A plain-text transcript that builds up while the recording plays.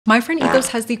My friend Ethos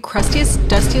has the crustiest,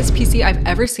 dustiest PC I've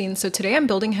ever seen, so today I'm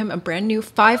building him a brand new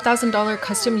 $5,000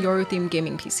 custom Yoru themed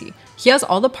gaming PC. He has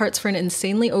all the parts for an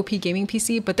insanely OP gaming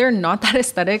PC, but they're not that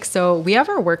aesthetic, so we have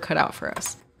our work cut out for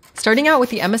us. Starting out with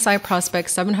the MSI Prospect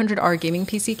 700R gaming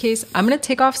PC case, I'm going to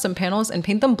take off some panels and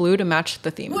paint them blue to match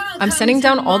the theme. I'm sanding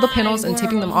down all the panels and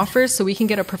taping them off first so we can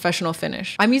get a professional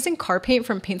finish. I'm using car paint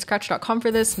from paintscratch.com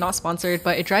for this, not sponsored,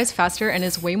 but it dries faster and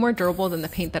is way more durable than the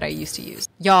paint that I used to use.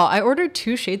 Y'all, I ordered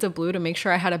 2 shades of blue to make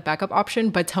sure I had a backup option,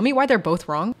 but tell me why they're both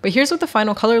wrong. But here's what the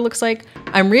final color looks like.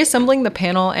 I'm reassembling the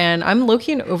panel and I'm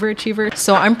low-key an overachiever,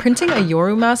 so I'm printing a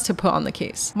Yoru mask to put on the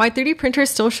case. My 3D printer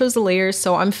still shows the layers,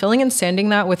 so I'm filling and sanding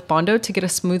that with Bondo to get a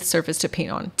smooth surface to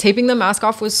paint on. Taping the mask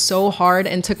off was so hard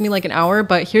and took me like an hour,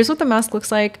 but here's what the mask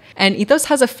looks like. And Ethos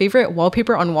has a favorite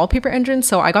wallpaper on wallpaper engine,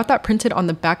 so I got that printed on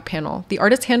the back panel. The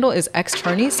artist handle is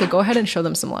xcharney, so go ahead and show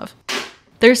them some love.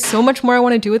 There's so much more I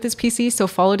want to do with this PC, so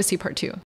follow to see part 2.